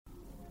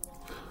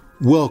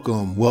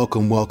Welcome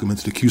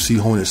into the QC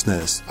Hornets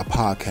Nest, a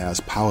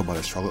podcast powered by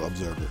the Charlotte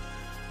Observer.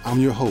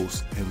 I'm your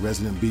host and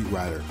resident beat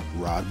writer,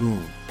 Rod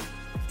Boone.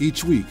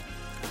 Each week,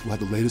 we'll have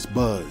the latest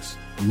buzz,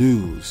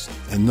 news,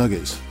 and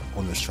nuggets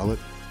on the Charlotte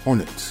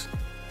Hornets.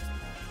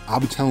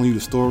 I'll be telling you the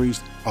stories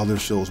other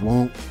shows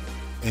won't,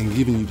 and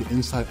giving you the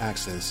inside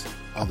access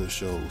other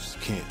shows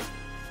can't.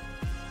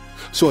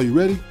 So are you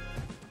ready?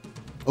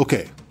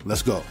 Okay,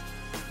 let's go.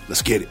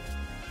 Let's get it.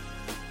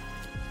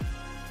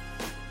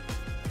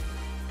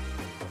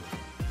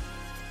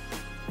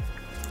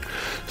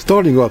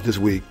 Starting off this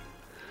week,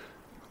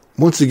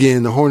 once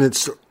again, the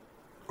Hornets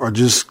are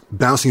just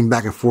bouncing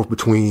back and forth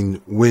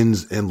between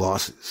wins and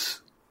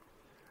losses.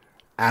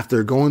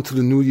 After going to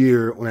the new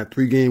year on that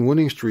 3-game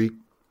winning streak,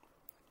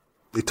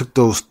 they took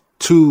those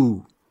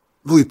two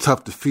really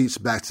tough defeats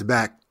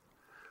back-to-back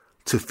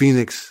to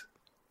Phoenix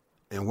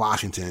and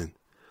Washington,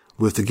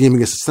 with the game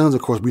against the Suns,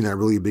 of course, being that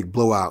really big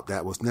blowout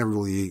that was never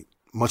really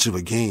much of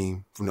a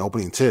game from the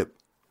opening tip.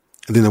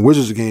 And then the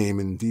Wizards game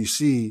in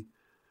D.C.,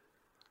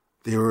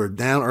 they were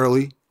down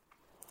early,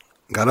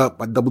 got up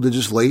by double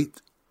digits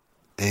late,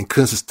 and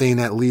couldn't sustain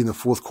that lead in the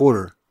fourth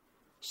quarter.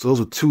 So those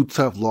were two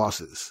tough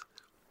losses.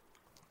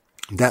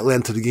 That led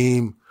into the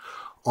game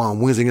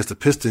on Wednesday against the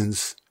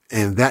Pistons,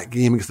 and that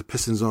game against the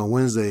Pistons on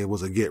Wednesday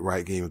was a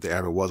get-right game if there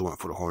ever was one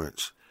for the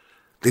Hornets.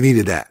 They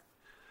needed that.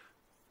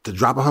 To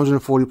drop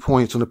 140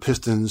 points on the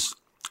Pistons,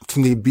 a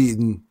team they've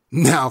beaten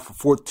now for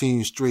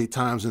 14 straight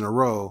times in a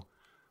row,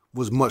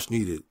 was much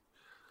needed.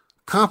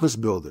 Confidence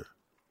builder.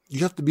 You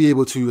have to be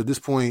able to, at this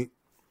point,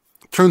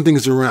 turn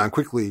things around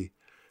quickly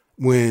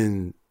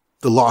when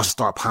the losses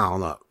start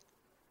piling up.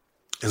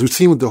 As we've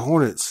seen with the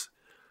Hornets,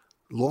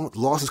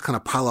 losses kind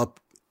of pile up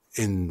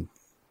in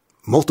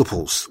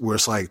multiples where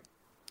it's like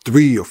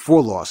 3 or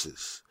 4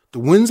 losses. The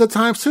wins at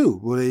times too,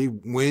 where they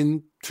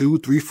win 2,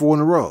 3, 4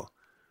 in a row.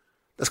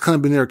 That's kind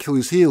of been their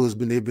Achilles heel,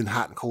 they've been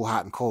hot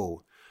and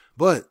cold.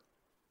 But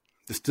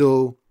they're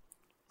still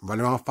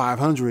running around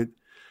 500.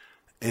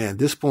 And at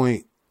this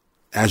point,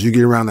 as you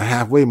get around the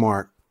halfway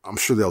mark, I'm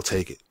sure they'll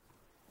take it.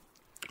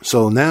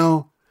 So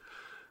now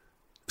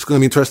it's going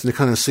to be interesting to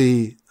kind of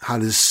see how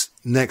this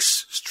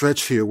next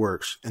stretch here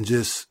works, and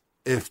just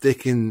if they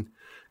can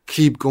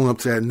keep going up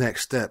to that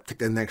next step, take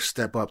that next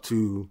step up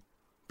to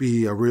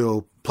be a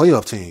real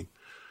playoff team.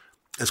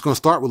 It's going to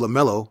start with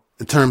LaMelo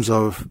in terms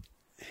of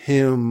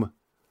him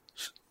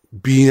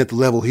being at the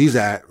level he's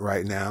at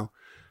right now.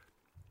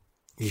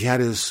 He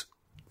had his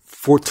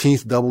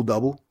 14th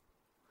double-double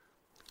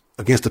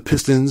against the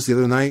Pistons the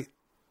other night,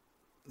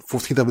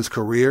 14th of his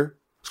career.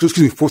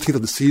 14th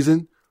of the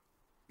season,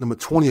 number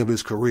 20 of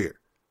his career.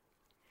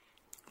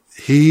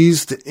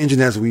 He's the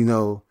engine, as we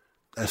know,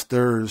 that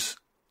stirs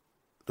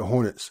the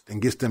Hornets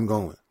and gets them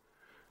going.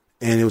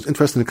 And it was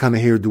interesting to kind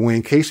of hear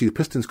Dwayne Casey, the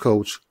Pistons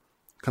coach,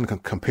 kind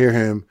of compare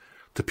him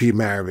to Pete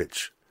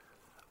Maravich.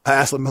 I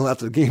asked LaMelo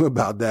after the game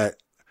about that.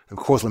 Of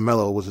course,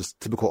 LaMelo was his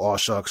typical all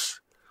shucks,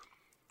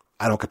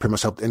 I don't compare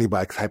myself to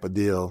anybody type of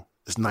deal.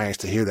 It's nice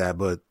to hear that,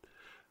 but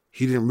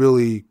he didn't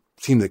really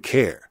seem to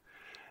care.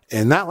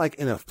 And not like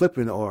in a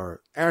flippant or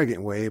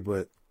arrogant way,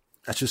 but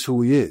that's just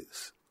who he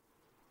is.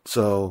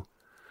 So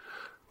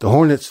the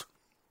Hornets,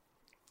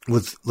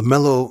 with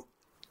LaMelo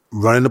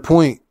running the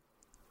point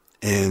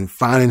and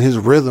finding his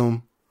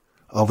rhythm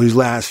over these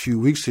last few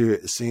weeks here,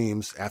 it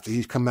seems, after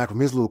he's come back from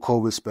his little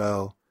COVID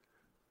spell,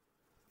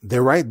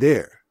 they're right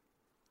there.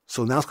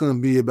 So now it's going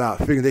to be about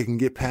figuring they can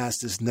get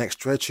past this next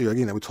stretch here,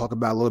 again, that we talk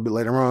about a little bit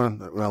later on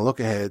when I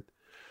look ahead,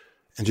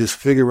 and just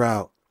figure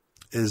out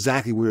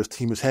exactly where his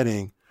team is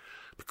heading.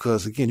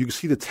 Because, again, you can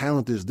see the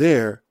talent is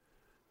there.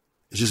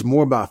 It's just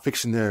more about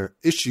fixing their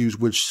issues,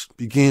 which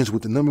begins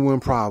with the number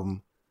one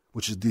problem,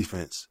 which is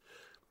defense.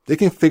 They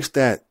can fix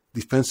that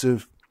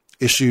defensive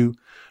issue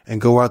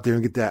and go out there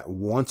and get that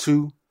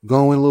 1-2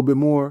 going a little bit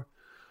more,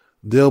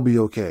 they'll be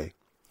okay.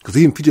 Because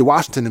even P.J.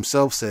 Washington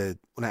himself said,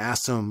 when I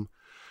asked him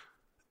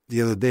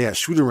the other day at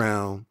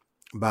shoot-around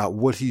about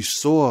what he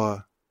saw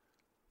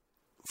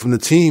from the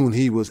team when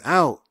he was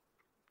out,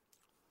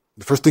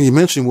 the first thing he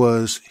mentioned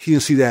was he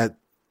didn't see that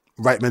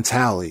right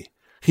mentality.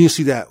 He didn't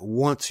see that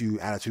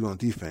 1-2 attitude on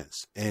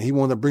defense. And he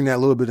wanted to bring that a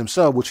little bit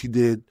himself, which he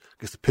did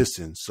against the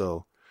Pistons.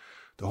 So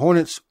the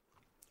Hornets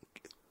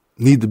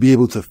need to be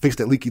able to fix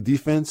that leaky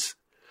defense,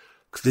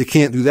 because they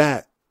can't do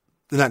that,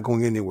 they're not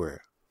going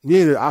anywhere.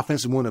 Yeah, their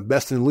offense is one of the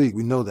best in the league.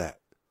 We know that.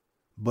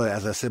 But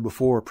as I said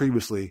before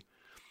previously,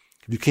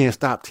 if you can't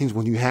stop teams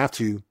when you have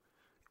to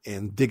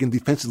and dig in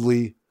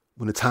defensively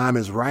when the time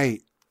is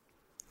right,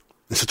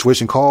 the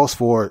situation calls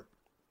for it,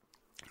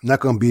 not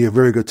going to be a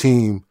very good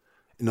team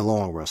in the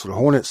long run. So the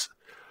Hornets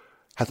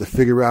have to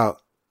figure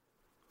out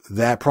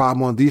that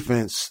problem on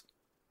defense,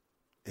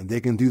 and they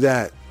can do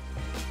that,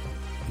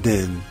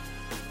 then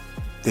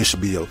they should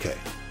be okay.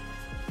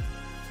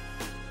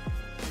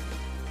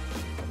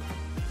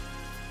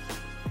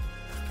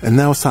 And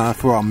now it's time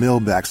for our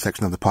mailbag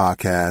section of the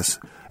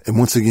podcast. And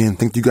once again,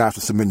 thank you guys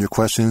for submitting your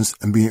questions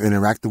and being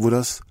interactive with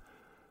us.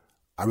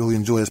 I really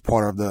enjoy this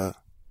part of the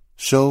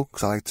show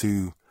because I like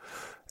to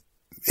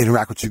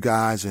interact with you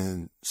guys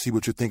and see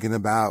what you're thinking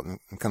about and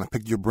kind of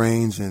pick your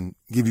brains and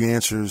give you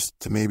answers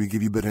to maybe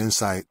give you better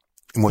insight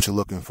in what you're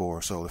looking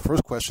for. So the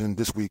first question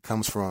this week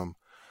comes from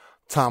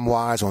Tom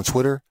Wise on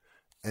Twitter,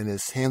 and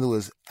his handle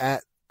is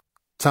at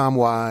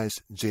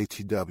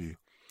TomWiseJTW.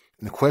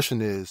 And the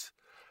question is,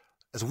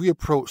 as we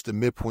approach the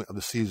midpoint of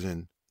the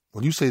season,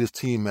 would you say this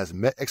team has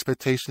met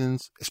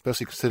expectations,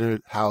 especially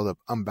considering how the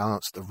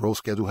unbalanced the road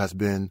schedule has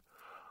been,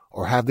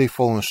 or have they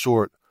fallen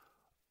short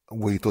of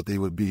where you thought they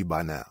would be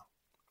by now?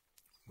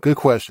 Good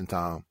question,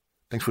 Tom.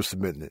 Thanks for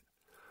submitting it.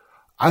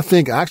 I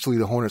think actually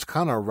the Hornets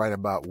kind of right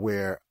about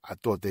where I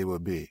thought they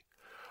would be.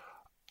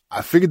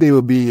 I figured they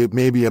would be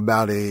maybe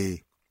about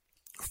a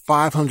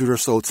 500 or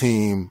so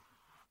team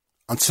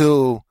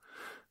until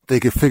they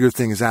could figure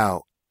things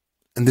out.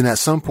 And then at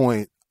some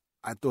point,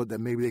 I thought that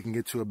maybe they can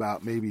get to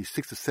about maybe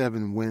 6 to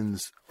 7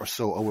 wins or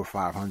so over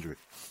 500.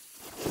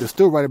 They're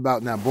still right about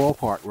in that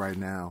ballpark right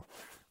now.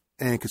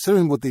 And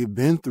considering what they've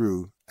been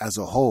through as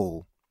a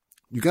whole,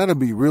 you got to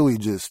be really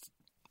just,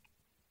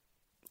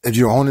 if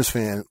you're a Hornets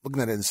fan,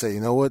 looking at it and say,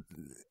 you know what?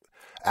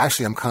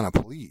 Actually, I'm kind of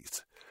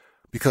pleased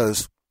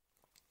because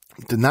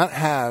to not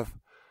have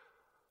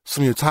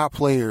some of your top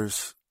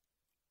players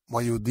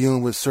while you were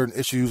dealing with certain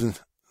issues and,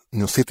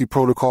 safety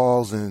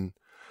protocols and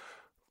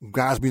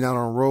guys being out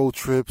on road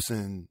trips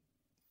and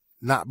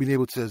not being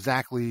able to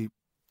exactly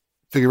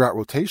figure out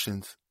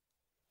rotations.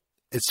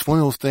 It's one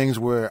of those things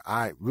where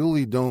I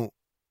really don't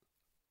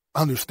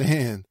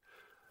understand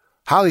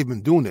how they've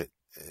been doing it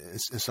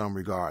in some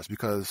regards,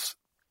 because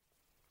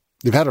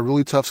they've had a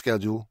really tough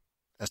schedule,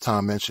 as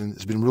Tom mentioned.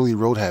 It's been really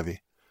road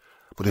heavy,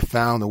 but they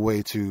found a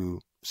way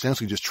to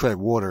essentially just tread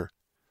water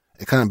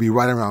and kind of be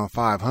right around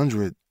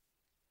 500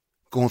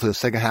 going to the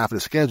second half of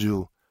the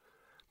schedule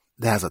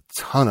that has a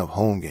ton of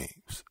home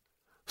games.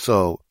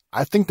 So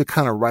I think they're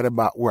kind of right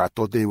about where I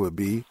thought they would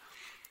be.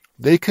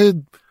 They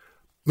could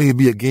maybe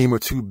be a game or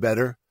two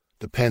better,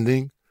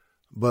 depending,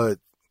 but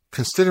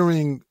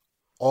considering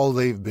all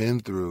they've been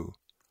through,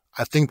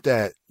 I think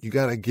that you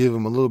got to give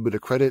them a little bit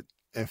of credit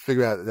and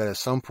figure out that at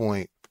some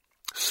point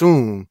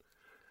soon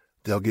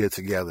they'll get it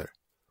together.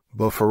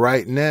 But for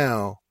right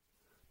now,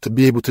 to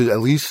be able to at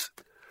least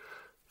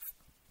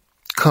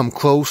come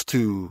close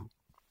to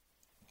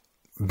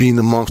being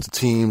amongst the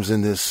teams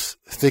in this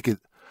thicket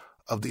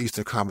of the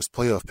Eastern Conference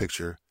playoff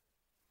picture,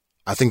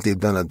 I think they've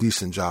done a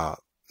decent job.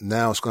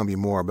 Now it's going to be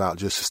more about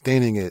just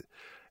sustaining it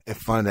and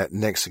finding that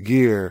next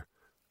gear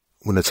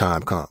when the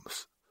time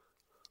comes.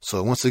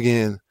 So once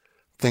again,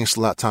 thanks a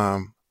lot,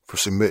 Tom, for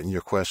submitting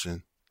your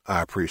question.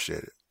 I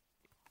appreciate it.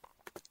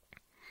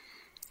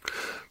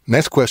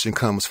 Next question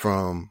comes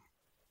from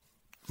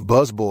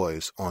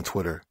Buzzboys on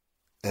Twitter,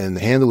 and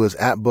the handle is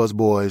at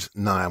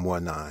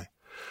Buzzboys919.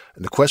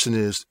 And the question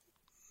is,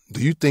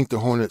 do you think the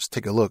Hornets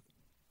take a look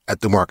at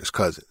DeMarcus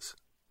Cousins?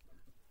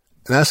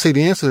 And I say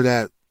the answer to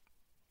that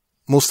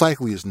most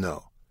likely is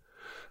no.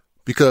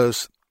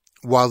 Because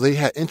while they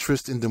had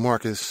interest in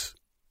DeMarcus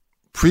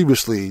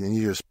previously in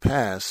years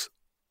past,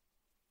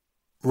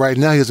 right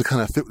now he doesn't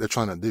kind of fit what they're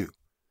trying to do.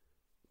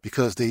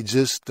 Because they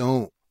just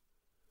don't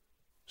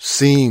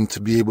seem to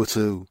be able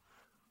to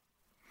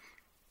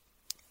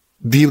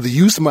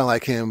use somebody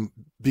like him,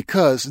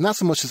 because not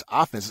so much his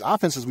offense. His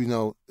offense, as we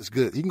know, is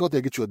good. He can go out there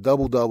and get you a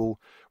double-double,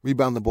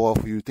 rebound the ball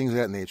for you, things of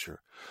that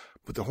nature.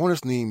 But the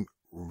Hornets need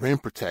rim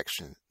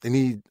protection. They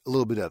need a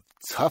little bit of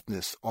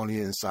toughness on the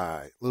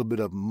inside, a little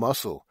bit of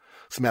muscle,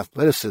 some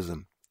athleticism.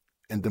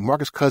 And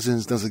DeMarcus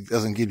Cousins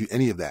doesn't give you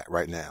any of that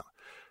right now.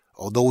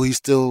 Although he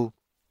still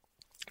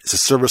is a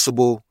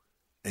serviceable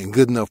and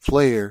good enough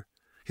player,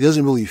 he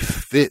doesn't really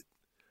fit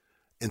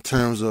in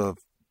terms of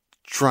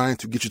trying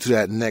to get you to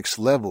that next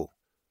level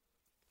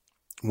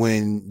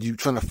when you're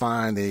trying to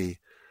find a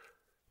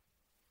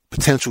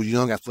potential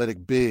young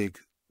athletic big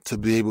to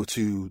be able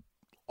to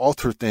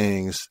alter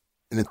things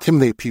and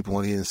intimidate people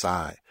on the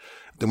inside.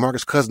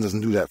 DeMarcus Cousins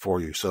doesn't do that for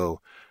you.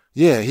 So,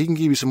 yeah, he can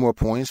give you some more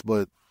points,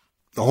 but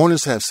the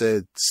Hornets have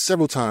said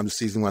several times this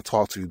season when I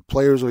talk to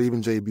players or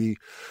even James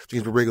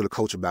Borrego, the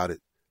coach, about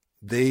it,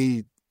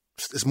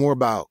 it's more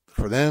about,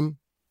 for them,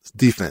 it's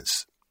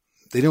defense.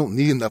 They don't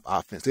need enough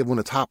offense. They have one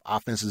of the top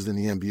offenses in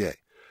the NBA.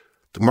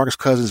 DeMarcus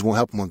Cousins won't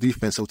help them on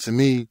defense. So to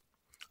me,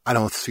 I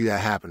don't see that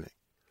happening.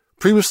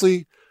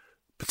 Previously,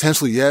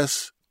 potentially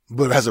yes,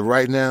 but as of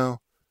right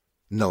now,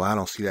 no, I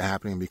don't see that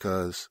happening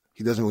because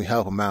he doesn't really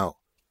help them out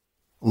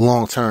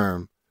long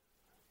term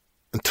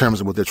in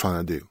terms of what they're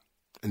trying to do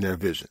in their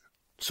vision.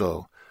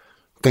 So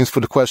thanks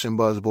for the question,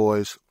 Buzz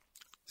Boys.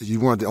 You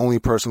weren't the only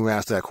person who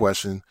asked that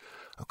question.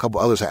 A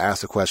couple others have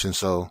asked the question,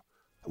 so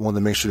I wanted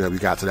to make sure that we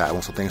got to that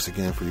one. So thanks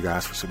again for you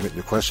guys for submitting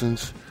your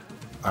questions.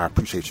 I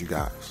appreciate you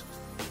guys.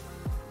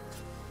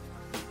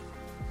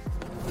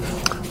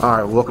 All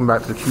right, welcome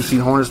back to the QC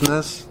Hornets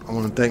Nest. I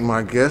want to thank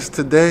my guest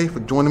today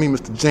for joining me,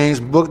 Mr. James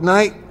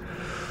Bouknight.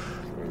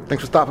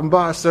 Thanks for stopping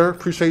by, sir.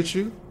 Appreciate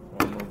you.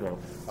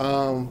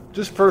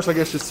 Just first, I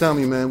guess, just tell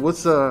me, man,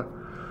 what's the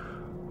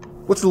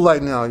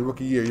like now, your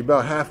rookie year? You're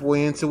about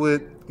halfway into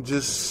it.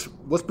 Just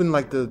what's been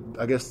like what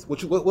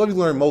have you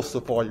learned most so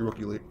far your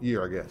rookie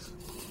year, I guess?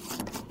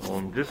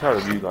 Just how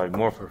to be like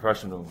more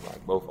professional,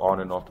 like both on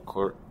and off the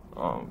court.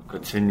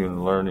 Continuing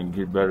to learn and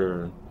get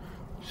better and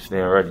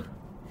staying ready.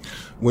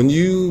 When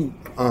you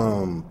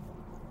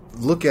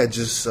look at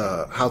just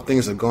how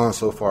things have gone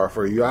so far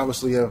for you,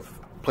 obviously have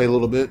played a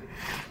little bit,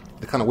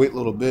 to kind of wait a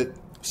little bit.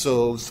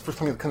 So it's the first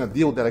time you kind of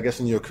deal with that, I guess,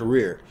 in your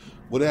career.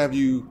 What have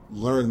you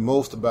learned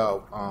most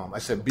about, I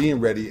said, being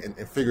ready and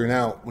figuring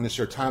out when it's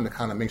your time to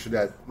kind of make sure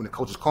that when the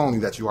coach is calling you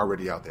that you're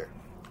already out there?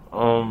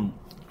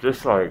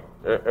 Just like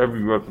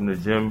every rep in the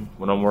gym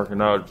when I'm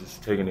working out,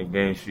 just taking the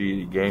game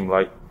speed, game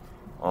light,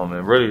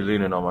 and really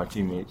leaning on my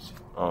teammates.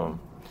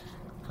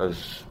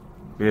 Because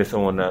being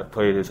someone that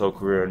played his whole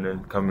career and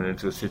then coming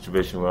into a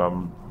situation where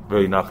I'm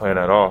really not playing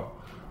at all,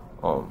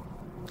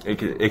 it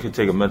could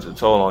take a mental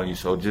toll on you.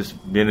 So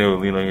just being able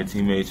to lean on your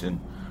teammates and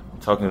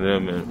talking to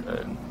them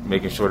and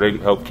making sure they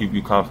help keep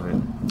you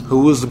confident.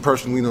 Who was the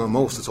person we know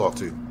most to talk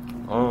to?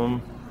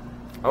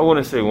 I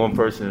wouldn't say one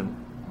person,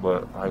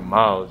 but like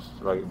Miles,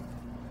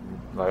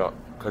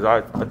 because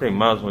I think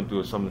Miles went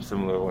through something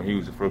similar when he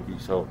was a rookie.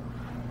 So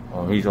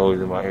he's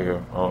always in my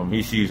ear.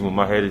 He sees when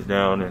my head is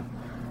down and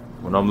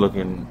when I'm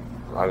looking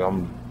like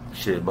I'm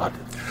about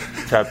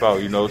to tap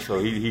out, So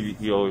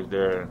he always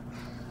there. And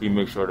he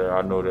makes sure that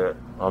I know that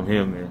I'm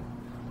him and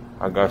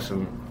I got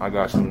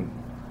some.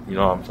 You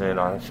know what I'm saying?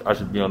 I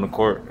should be on the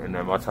court and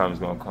then my time is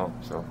gonna come.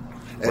 So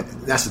and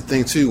that's the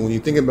thing too. When you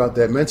think about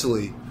that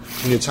mentally,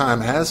 when your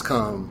time has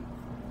come,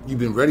 you've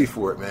been ready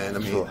for it, man. I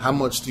mean, sure. How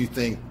much do you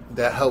think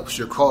that helps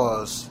your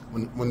cause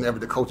whenever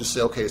the coaches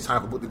say, "Okay, it's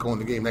time for Book to go in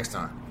the game next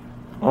time"?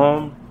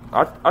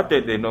 I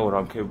think they know what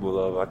I'm capable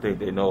of. I think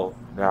they know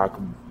that I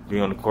can be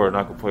on the court and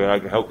I can play. I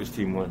can help this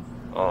team win.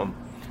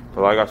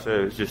 But like I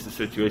said, it's just the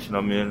situation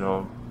I'm in.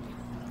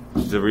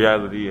 It's the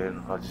reality,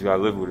 and I just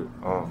gotta live with it.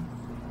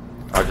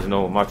 I just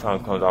know when my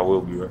time comes, I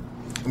will be ready.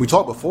 And we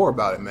talked before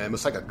about it, man.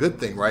 It's like a good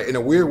thing, right? In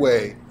a weird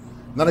way,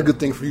 not a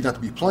good thing for you not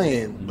to be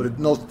playing, but it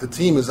knows that the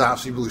team is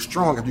obviously really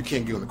strong if you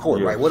can't get on the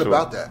court, right? What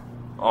about that?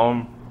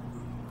 Well,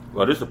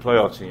 this is a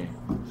playoff team,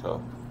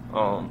 so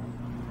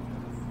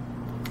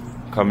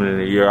coming in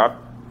the year,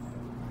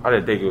 I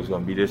didn't think it was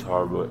going to be this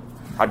hard, but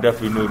I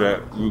definitely knew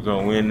that we were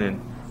going to win,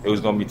 and it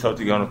was going to be tough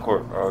to get on the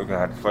court. We're going to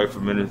have to fight for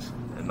minutes,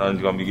 and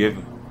nothing's going to be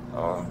given.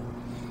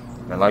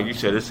 And like you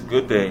said, it's a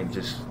good thing,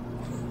 just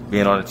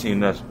being on a team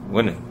that's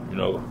winning,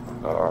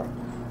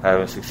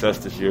 having success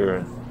this year,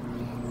 and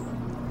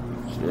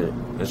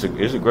it's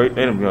a great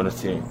thing to be on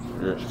this team,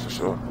 for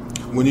sure.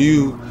 When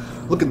you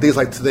look at days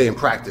like today in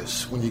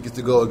practice, when you get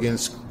to go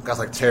against guys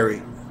like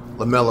Terry,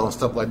 LaMelo, and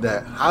stuff like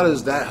that, how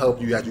does that help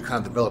you as you kind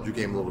of develop your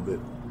game a little bit?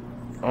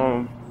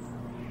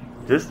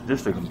 Just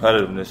the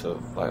competitiveness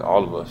of like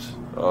all of us.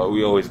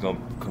 We always gonna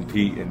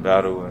compete and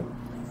battle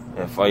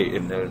and fight,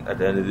 and then at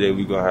the end of the day,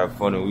 we gonna have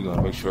fun and we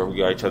gonna make sure we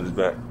got each other's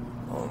back.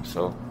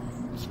 So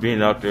just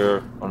being out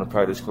there on the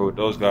practice court with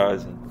those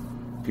guys and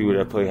people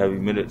that play heavy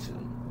minutes and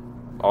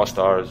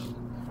all-stars,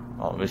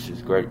 it's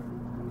just great.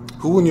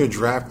 Who in your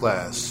draft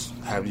class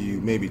have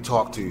you maybe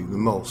talked to the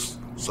most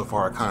so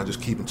far? Kind of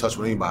just keep in touch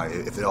with anybody,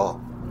 if at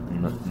all?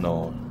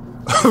 No.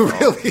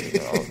 Really?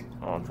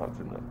 I don't talk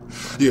to them.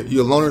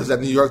 You're a loner. Is that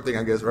New York thing,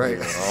 I guess, right?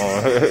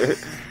 Yeah,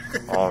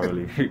 I don't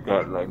really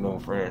got like no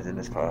friends in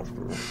this class.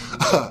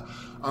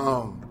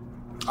 All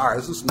right,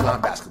 let's do some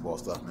non-basketball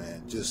stuff,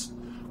 man. Just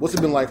what's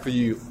it been like for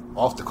you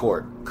off the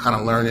court, kind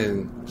of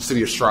learning the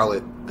city of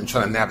Charlotte and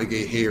trying to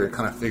navigate here and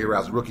kind of figure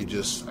out as a rookie,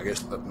 just, I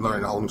guess,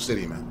 learning a whole new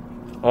city, man?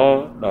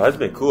 No, it's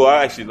been cool.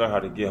 I actually learned how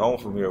to get home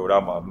from here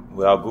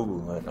without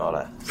Google and all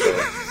that.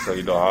 So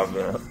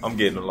I'm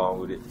getting along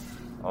with it.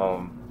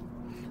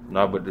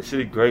 But the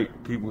city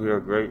great. People here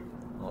are great.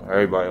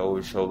 Everybody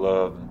always show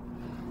love. And,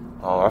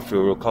 I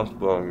feel real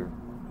comfortable out here.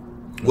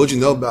 What did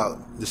you know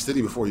about the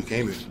city before you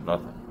came here?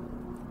 Nothing.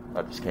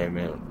 I just came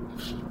in.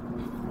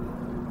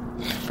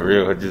 For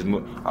real, I just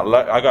moved.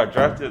 I got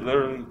drafted,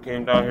 literally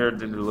came down here,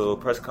 did a little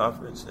press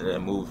conference, and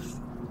then moved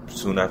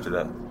soon after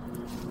that.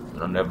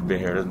 And I've never been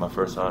here. This is my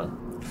first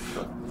time.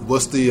 So.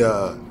 What's the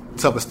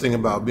toughest thing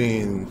about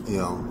being, in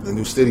a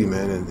new city,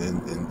 man,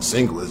 and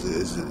single?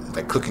 Is it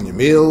like cooking your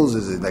meals?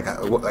 Is it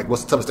like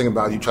what's the toughest thing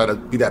about you try to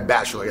be that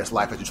bachelor, I guess,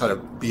 life, as you try to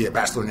be a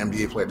bachelor and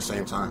NBA player at the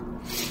same time?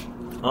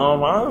 I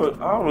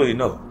don't really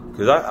know,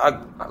 because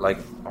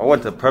I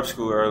went to prep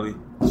school early,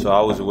 so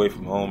I was away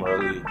from home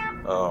early.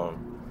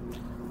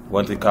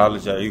 Went to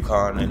college at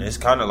UConn, and it's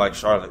kind of like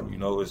Charlotte,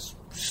 it's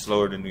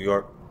slower than New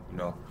York,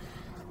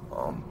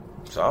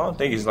 so I don't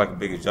think it's like a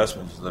big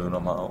adjustment just living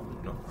on my own,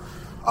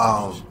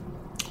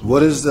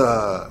 What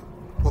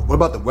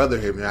about the weather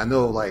here, man? I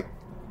know,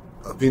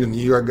 being a New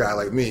York guy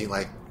like me,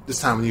 this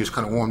time of year is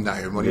kind of warm down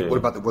here. Yeah. What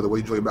about the weather? What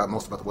do you enjoy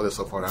most about the weather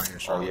so far down here in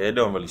Charlotte? It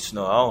don't really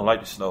snow. I don't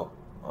like the snow.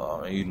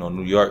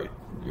 New York,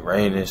 it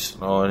rain and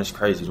snow, and it's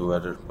crazy the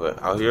weather.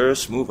 But out here, it's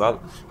smooth. I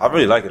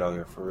really like it out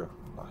here, for real.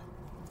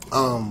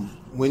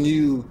 When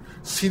you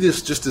see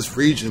this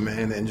region,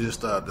 man, and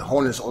just the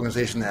Hornets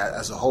organization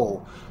as a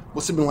whole,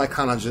 what's it been like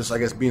kind of just, I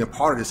guess, being a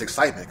part of this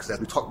excitement? Because as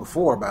we talked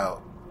before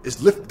about, it's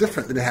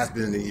different than it has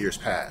been in the years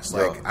past.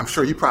 Yeah. I'm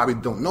sure you probably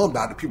don't know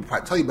about it. People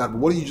probably tell you about it, but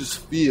what do you just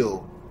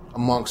feel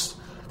amongst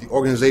the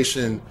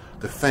organization,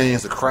 the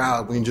fans, the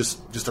crowd when you're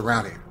just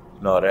around here?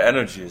 No, the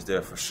energy is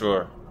there for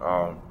sure.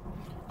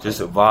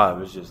 Just a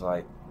vibe. It's just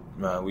like,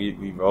 man,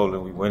 we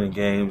rolling, we winning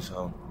games.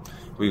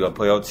 We got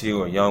playoff team.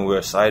 We're young, we're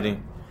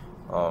exciting.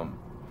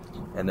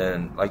 And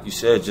then, like you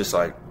said, just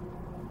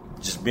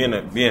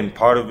being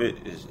part of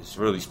it is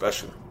really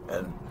special.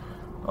 And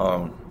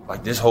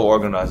like this whole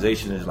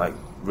organization is like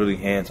really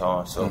hands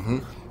on.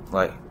 So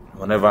like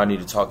whenever I need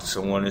to talk to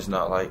someone, it's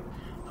not like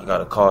I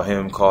gotta call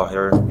him, call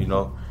her. You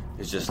know,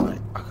 it's just like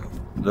I can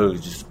literally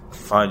just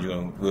find you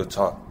and we'll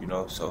talk. You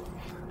know, so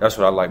that's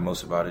what I like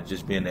most about it.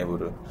 Just being able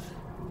to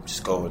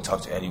just go and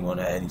talk to anyone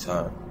at any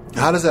time.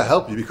 How does that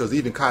help you? Because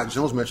even Kai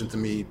Jones mentioned to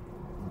me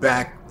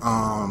back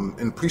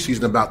in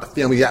preseason about the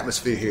family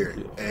atmosphere here.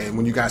 Yeah. And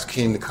when you guys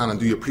came to kind of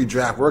do your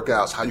pre-draft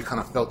workouts, how you kind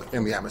of felt the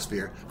family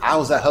atmosphere. How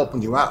is that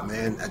helping you out,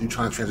 man, as you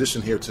trying to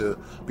transition here to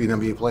be an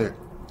NBA player?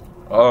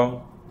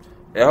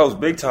 It helps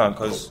big time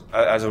because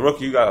as a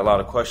rookie, you got a lot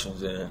of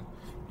questions. And,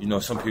 you know,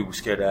 some people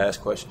scared to ask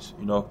questions,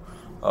 you know.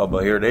 But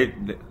here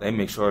they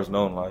make sure it's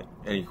known, like,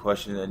 any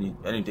question,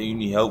 anything you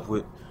need help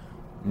with.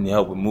 You need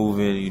help with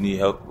moving, you need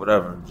help,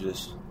 whatever.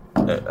 Just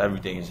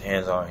everything is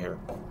hands-on here.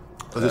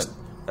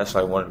 That's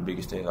like one of the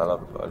biggest things I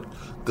love about it.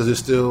 Does it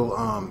still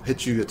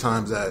hit you at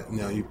times that, you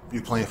know,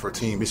 you're playing for a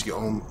team basically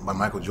owned by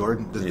Michael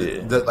Jordan?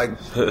 Like,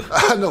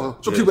 I know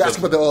some people ask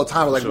about that all the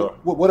time. Like, sure.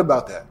 what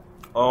about that?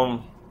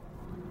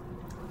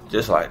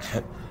 Just like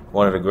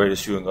one of the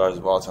greatest shooting guards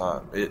of all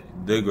time.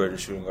 The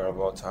greatest shooting guard of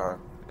all time.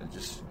 And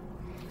just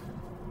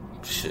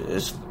shit,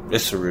 it's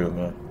surreal,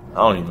 man. I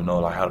don't even know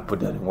like how to put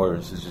that in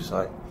words. It's just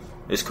like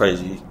it's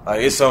crazy.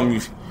 Like it's something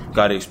you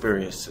got to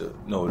experience to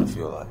know what it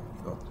feel like.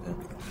 You know? Yeah.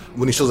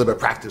 When he shows up at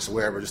practice or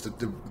wherever, just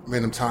the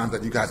random times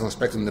that you guys don't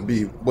expect him to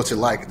be, what's it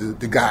like?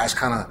 The guys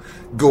kind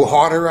of go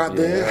harder out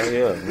there?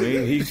 Yeah.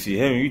 When you see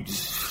him, you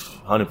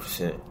just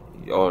 100%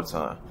 all the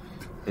time.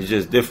 It's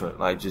just different.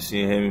 Like just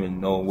seeing him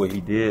and knowing what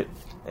he did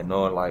and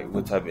knowing like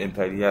what type of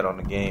impact he had on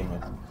the game.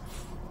 And,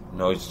 you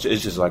know, it's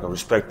just like a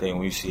respect thing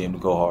when you see him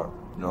go hard,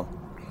 you know?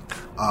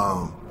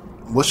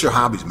 What's your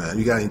hobbies, man?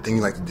 You got anything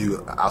you like to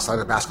do outside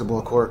of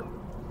basketball court?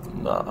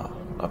 Nah,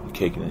 I be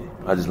kicking it.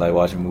 I just like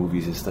watching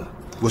movies and stuff.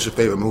 What's your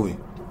favorite movie?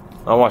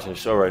 I'm watching a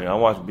show right now.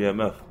 I'm watching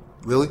BMF.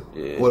 Really?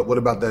 Yeah. What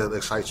about that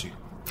excites you?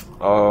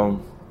 I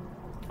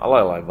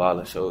like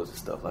violent shows and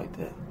stuff like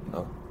that, you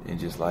know? And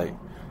just like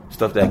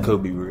stuff that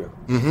could be real.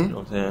 You know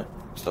what I'm saying?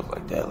 Stuff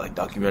like that, like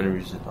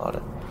documentaries and all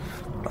that.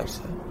 Like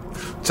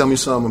that. Tell me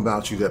something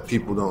about you that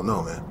people don't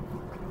know, man.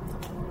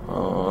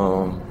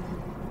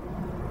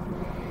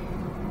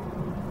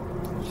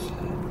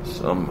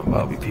 Something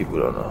about me people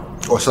don't know.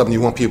 Or something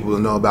you want people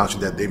to know about you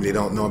that they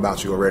don't know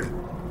about you already.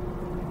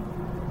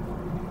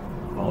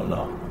 I don't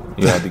know.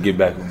 You have to get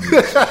back with me.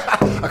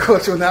 I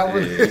caught you on that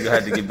one? Yeah, you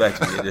have to get back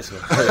to me on this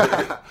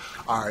one.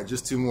 All right,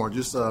 just two more.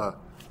 Just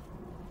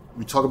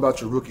we talk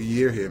about your rookie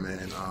year here,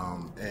 man,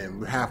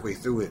 and we're halfway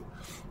through it.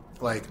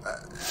 Like,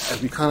 as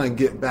we kind of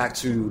get back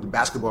to the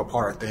basketball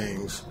part of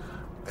things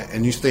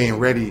and you staying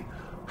ready,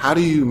 how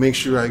do you make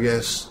sure, I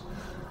guess,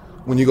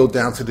 when you go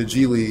down to the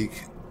G League,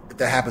 if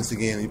that happens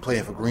again and you're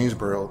playing for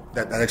Greensboro,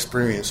 that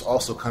experience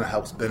also kind of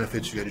helps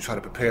benefit you as you try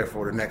to prepare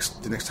for the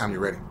next time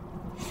you're ready?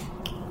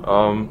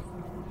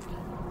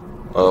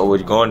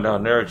 With going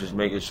down there, just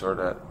making sure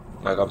that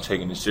like I'm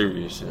taking it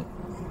serious and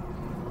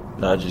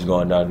not just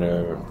going down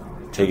there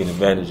and taking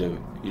advantage of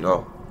it, you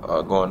know,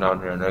 going down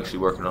there and actually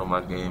working on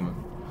my game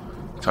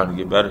and trying to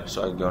get better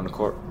so I can get on the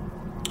court.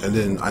 And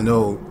then I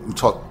know we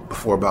talked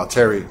before about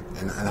Terry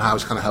and how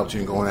it's kind of helped you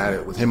in going at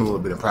it with him a little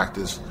bit in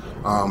practice.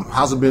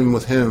 How's it been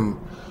with him,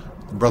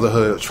 the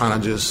brotherhood, trying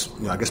to just,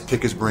 you know, I guess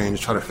pick his brain,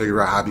 just try to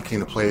figure out how he became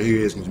the player he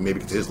is and maybe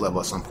get to his level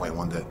at some point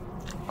one day?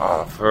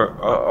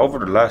 Over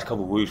the last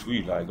couple of weeks,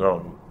 we like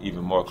grown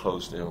even more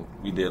close than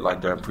we did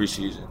like during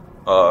preseason.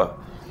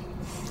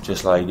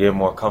 Just like getting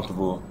more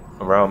comfortable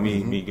around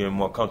me, me getting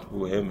more comfortable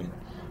with him, and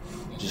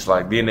just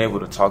like being able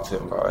to talk to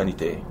him about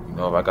anything. You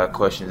know, if I got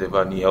questions, if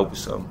I need help with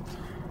something,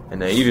 and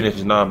then even if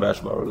it's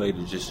non-basketball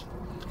related, just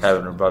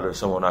having a brother,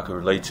 someone I could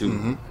relate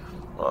to,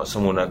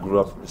 someone that grew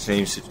up in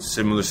the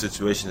similar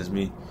situation as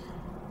me,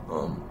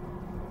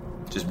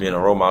 just being a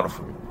role model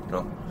for me. You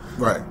know,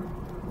 right.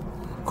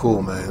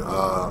 Cool, man.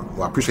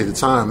 Well, I appreciate the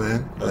time,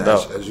 man.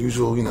 As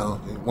usual, you know,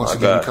 once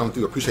again, you come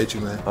through. Appreciate you,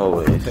 man.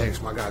 Always.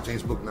 Thanks, my guy,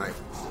 James Bouknight.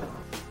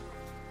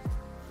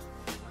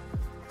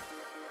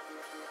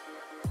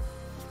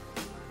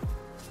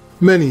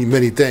 Many,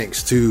 many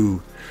thanks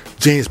to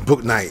James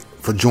Bouknight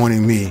for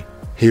joining me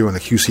here on the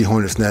QC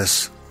Hornets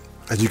Nest.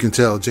 As you can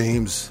tell,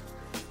 James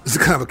is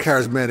kind of a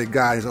charismatic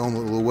guy in his own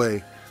little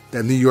way.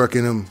 That New York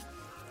in him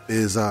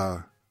is,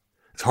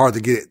 it's hard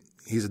to get it.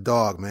 He's a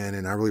dog, man,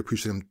 and I really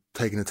appreciate him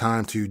taking the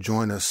time to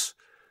join us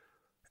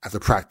after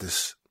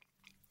practice.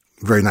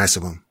 Very nice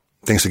of him.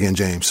 Thanks again,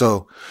 James.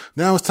 So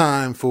now it's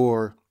time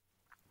for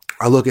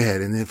our look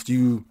ahead. And if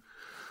you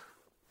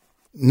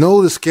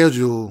know the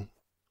schedule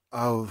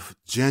of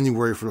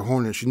January for the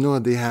Hornets, you know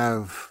that they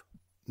have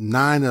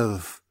 9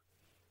 of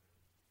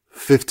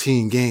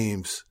 15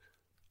 games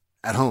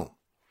at home.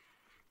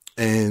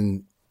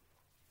 And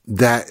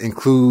that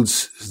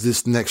includes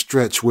this next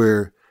stretch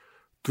where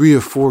 3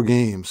 or 4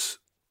 games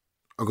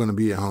are going to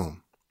be at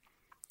home.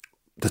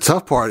 The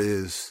tough part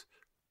is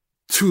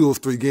 2 of those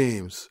 3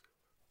 games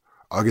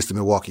are against the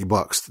Milwaukee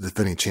Bucks, the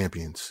defending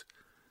champions.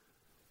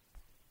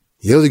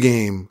 The other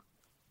game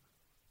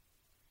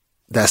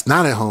that's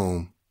not at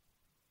home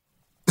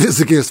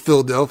is against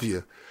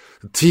Philadelphia,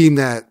 the team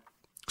that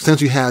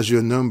essentially has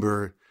your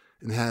number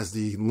and has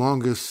the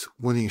longest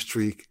winning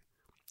streak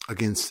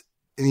against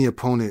any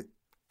opponent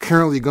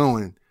currently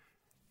going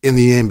in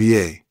the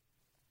NBA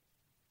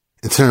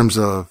in terms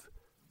of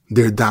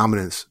their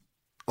dominance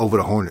over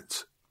the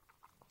Hornets.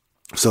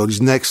 So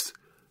these next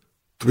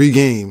 3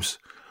 games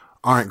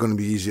aren't going to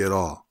be easy at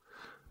all.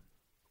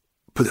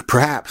 But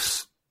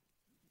perhaps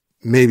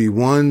maybe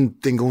one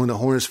thing going in the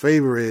Hornets'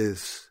 favor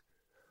is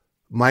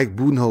Mike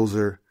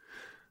Budenholzer,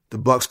 the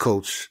Bucks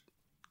coach,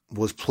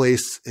 was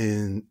placed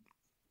in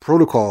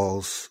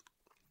protocols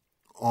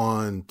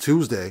on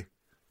Wednesday.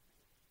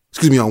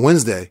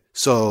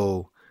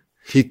 So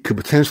he could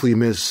potentially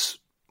miss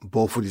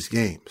both of these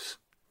games.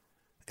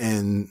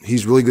 And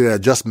he's really good at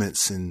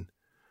adjustments and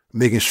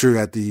making sure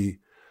that the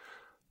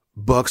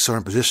Bucks are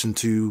in position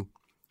to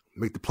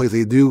make the plays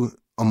they do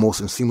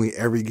almost in seemingly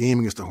every game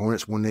against the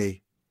Hornets when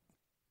they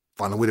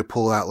find a way to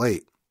pull out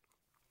late.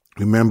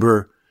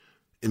 Remember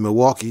in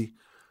Milwaukee,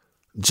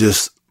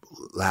 just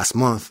last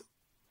month,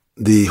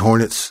 the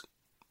Hornets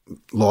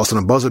lost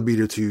on a buzzer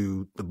beater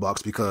to the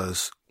Bucks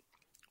because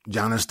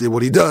Giannis did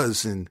what he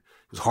does and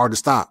it was hard to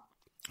stop.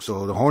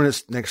 So the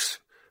Hornets next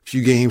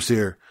few games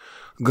here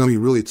are going to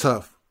be really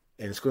tough,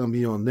 and it's going to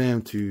be on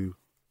them to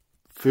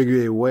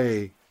figure a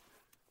way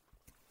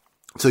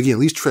to, again, at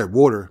least tread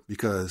water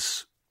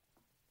because,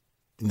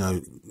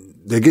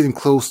 they're getting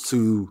close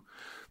to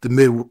the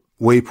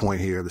midway point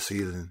here of the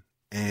season,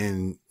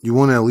 and you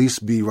want to at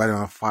least be right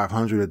around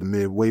 500 at the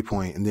midway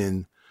point and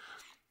then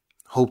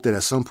hope that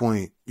at some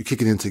point you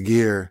kick it into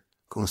gear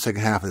going the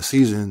second half of the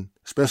season,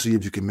 especially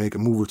if you can make a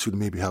move or two to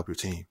maybe help your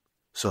team.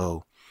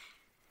 So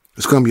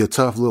it's going to be a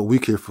tough little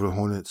week here for the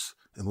Hornets,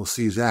 and we'll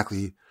see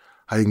exactly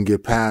how you can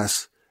get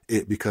past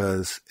it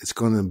because it's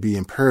going to be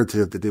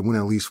imperative that they win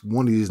at least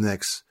one of these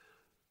next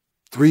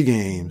 3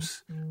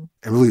 games and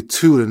really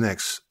 2 of the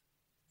next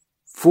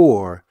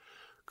 4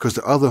 because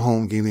the other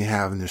home game they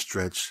have in this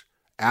stretch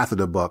after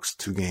the Bucks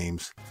 2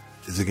 games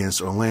is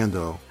against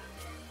Orlando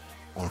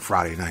on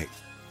Friday night,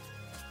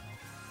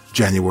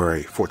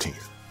 January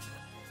 14th.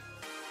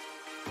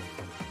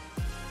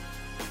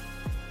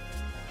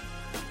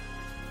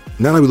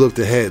 Now that we looked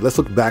ahead, let's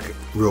look back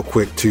real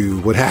quick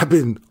to what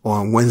happened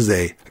on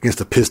Wednesday against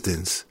the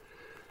Pistons.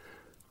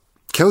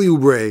 Kelly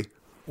Oubre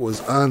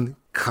was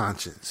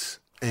unconscious,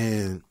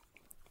 and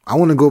I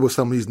want to go over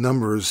some of these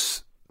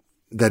numbers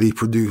that he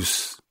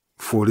produced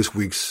for this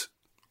week's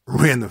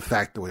random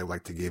factoid I'd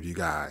like to give you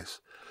guys.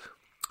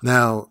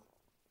 Now,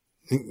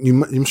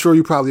 I'm sure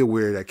you're probably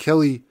aware that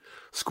Kelly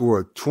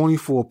scored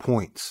 24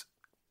 points.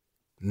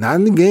 Not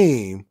in the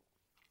game.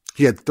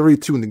 He had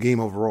 32 in the game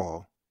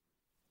overall.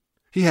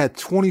 He had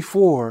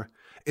 24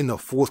 in the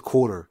fourth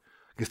quarter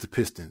against the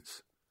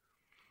Pistons.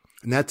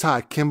 And that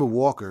tied Kemba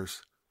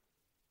Walker's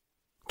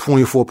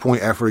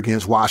 24-point effort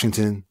against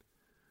Washington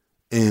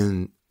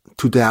in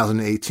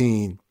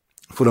 2018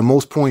 for the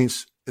most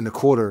points in the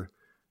quarter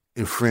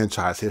in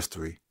franchise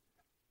history.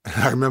 And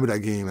I remember that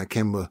game that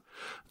Kemba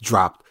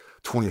dropped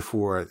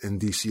 24 in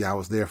DC. I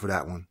was there for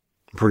that one,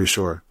 I'm pretty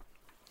sure.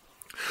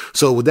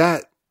 So with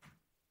that,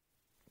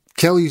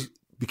 Kelly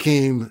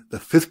became the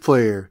 5th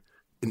player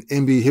in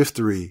NBA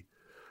history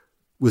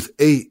with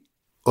 8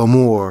 or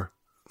more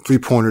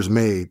 3-pointers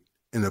made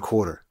in a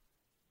quarter.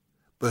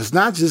 But it's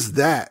not just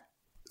that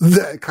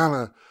kind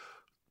of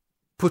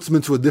puts him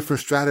into a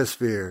different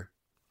stratosphere.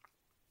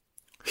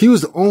 He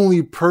was the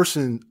only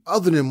person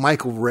other than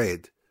Michael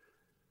Redd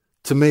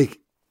to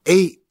make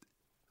 8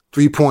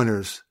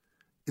 3-pointers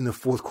in the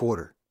fourth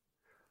quarter.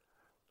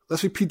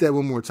 Let's repeat that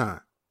one more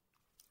time.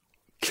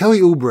 Kelly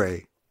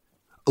Oubre,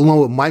 along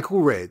with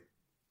Michael Redd,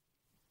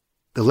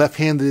 the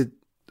left-handed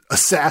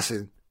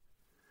assassin,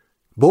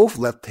 both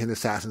left-handed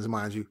assassins,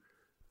 mind you,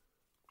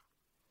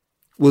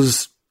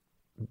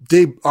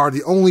 they are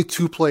the only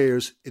 2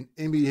 players in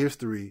NBA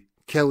history,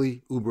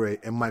 Kelly Oubre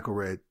and Michael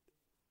Redd,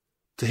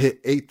 to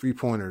hit 8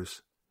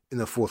 3-pointers in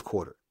the fourth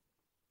quarter.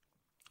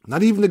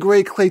 Not even the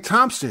great Klay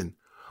Thompson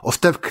or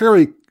Steph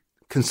Curry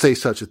can say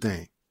such a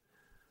thing.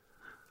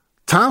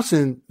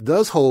 Thompson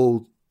does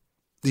hold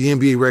the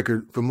NBA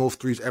record for most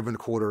threes ever in the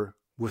quarter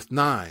with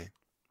 9.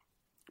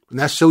 And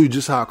that shows you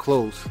just how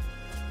close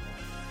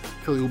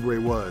Kelly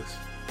Oubre was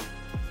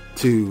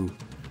to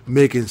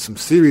making some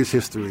serious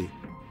history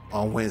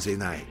on Wednesday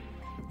night.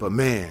 But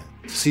man,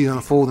 to see it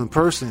unfold in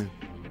person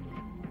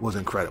was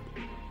incredible.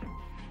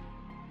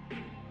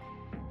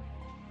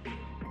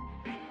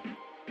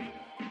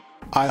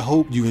 I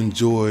hope you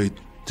enjoyed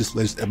this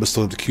latest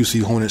episode of the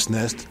QC Hornets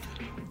Nest.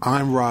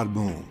 I'm Rod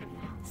Boone.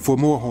 For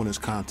more Hornets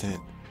content,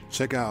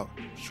 check out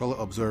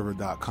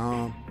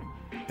charlotteobserver.com.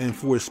 And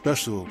for a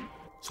special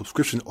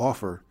subscription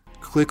offer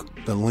click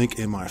the link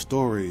in my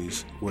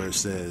stories where it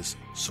says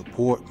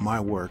support my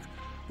work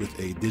with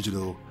a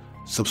digital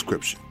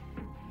subscription.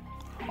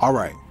 All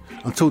right.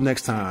 Until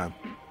next time,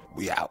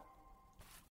 we out.